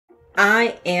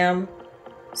I am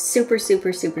super,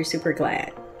 super, super, super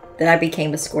glad that I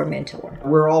became a SCORE mentor.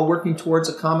 We're all working towards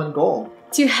a common goal.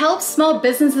 To help small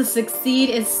businesses succeed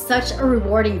is such a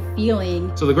rewarding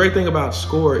feeling. So the great thing about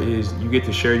SCORE is you get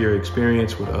to share your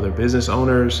experience with other business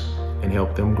owners and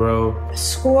help them grow.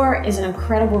 SCORE is an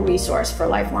incredible resource for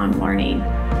lifelong learning.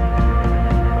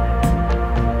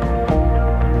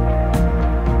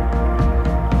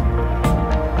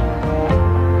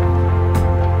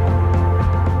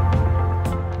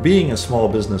 Being a small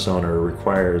business owner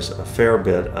requires a fair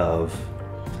bit of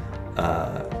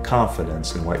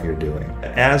confidence in what you're doing.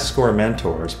 As SCORE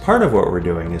mentors, part of what we're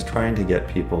doing is trying to get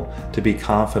people to be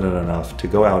confident enough to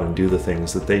go out and do the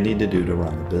things that they need to do to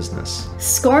run a business.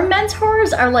 SCORE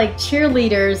mentors are like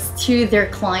cheerleaders to their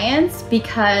clients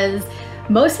because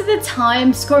most of the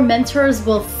time SCORE mentors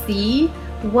will see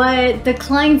what the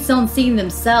clients don't see in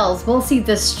themselves. We'll see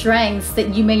the strengths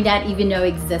that you may not even know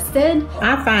existed.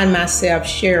 I find myself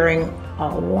sharing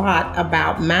a lot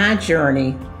about my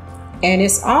journey, and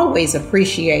it's always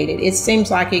appreciated. It seems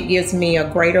like it gives me a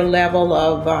greater level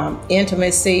of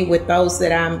intimacy with those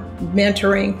that I'm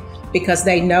mentoring because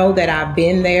they know that I've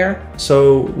been there.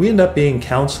 So we end up being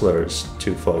counselors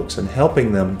to folks and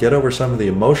helping them get over some of the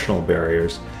emotional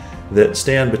barriers that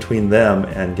stand between them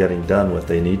and getting done what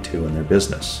they need to in their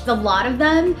business. A lot of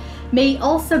them may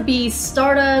also be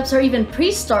startups or even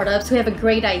pre-startups who have a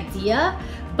great idea,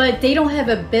 but they don't have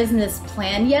a business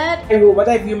plan yet. What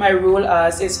I view my role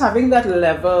as is having that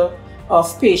level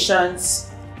of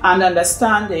patience and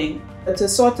understanding to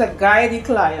sort of guide the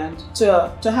client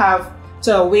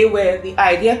to a way where the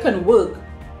idea can work,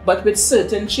 but with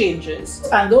certain changes.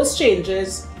 And those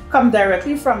changes come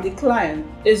directly from the client.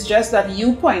 It's just that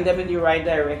you point them in the right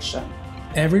direction.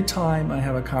 Every time I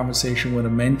have a conversation with a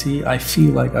mentee, I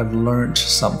feel like I've learned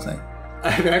something.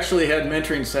 I've actually had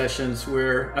mentoring sessions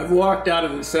where I've walked out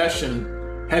of the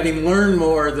session having learned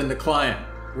more than the client,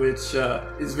 which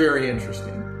is very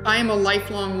interesting. I am a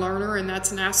lifelong learner, and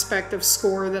that's an aspect of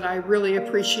SCORE that I really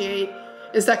appreciate,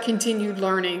 is that continued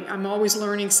learning. I'm always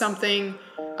learning something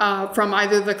from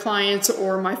either the clients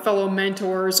or my fellow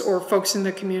mentors or folks in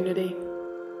the community.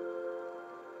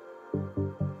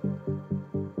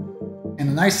 And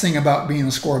the nice thing about being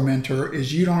a SCORE mentor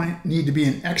is you don't need to be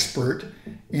an expert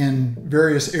in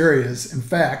various areas. In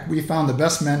fact, we found the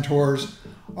best mentors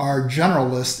are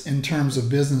generalists in terms of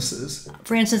businesses.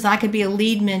 For instance, I could be a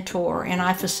lead mentor and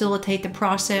I facilitate the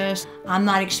process. I'm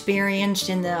not experienced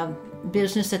in the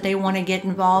business that they want to get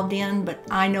involved in, but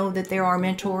I know that there are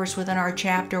mentors within our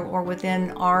chapter or within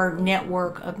our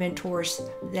network of mentors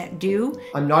that do.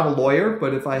 I'm not a lawyer,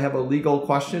 but if I have a legal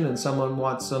question and someone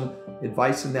wants some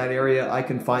advice in that area, I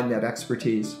can find that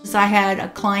expertise. So I had a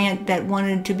client that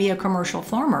wanted to be a commercial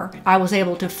farmer. I was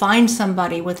able to find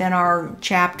somebody within our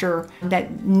chapter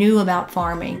that knew about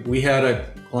farming. We had a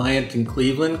client in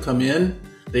Cleveland come in.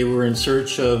 They were in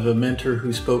search of a mentor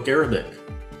who spoke Arabic.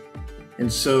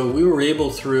 And so we were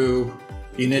able, through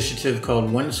the initiative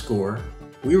called OneSCORE,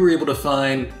 we were able to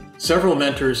find several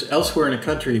mentors elsewhere in the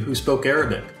country who spoke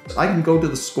Arabic. I can go to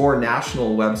the SCORE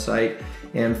national website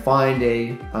and find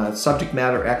a subject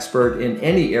matter expert in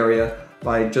any area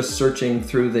by just searching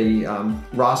through the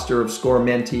roster of SCORE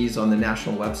mentees on the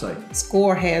national website.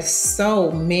 SCORE has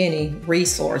so many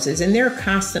resources, and they're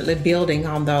constantly building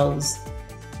on those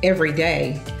every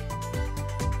day.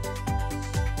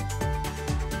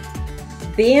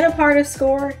 Being a part of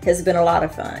SCORE has been a lot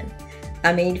of fun.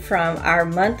 I mean, from our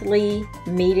monthly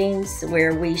meetings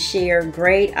where we share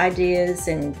great ideas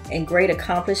and great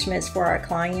accomplishments for our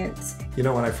clients. You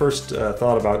know, when I first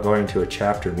thought about going to a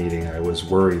chapter meeting, I was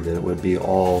worried that it would be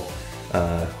all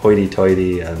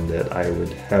hoity-toity and that I would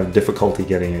have difficulty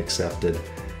getting accepted.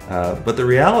 But the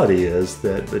reality is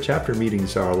that the chapter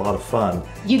meetings are a lot of fun.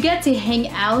 You get to hang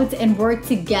out and work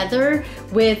together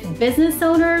with business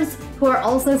owners who are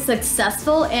also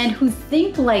successful and who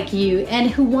think like you and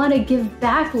who want to give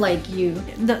back like you.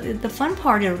 The fun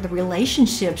part of the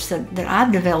relationships that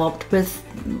I've developed with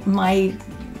my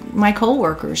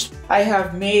co-workers. I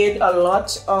have made a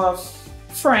lot of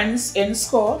friends in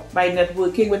SCORE by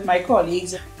networking with my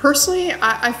colleagues. Personally,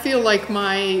 I feel like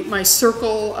my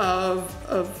circle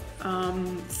of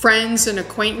friends and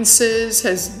acquaintances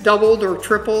has doubled or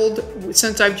tripled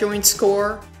since I've joined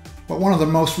SCORE. But one of the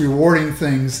most rewarding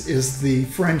things is the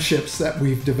friendships that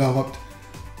we've developed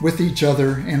with each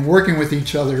other and working with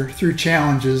each other through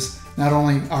challenges, not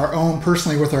only our own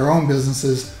personally with our own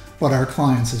businesses, but our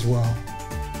clients as well.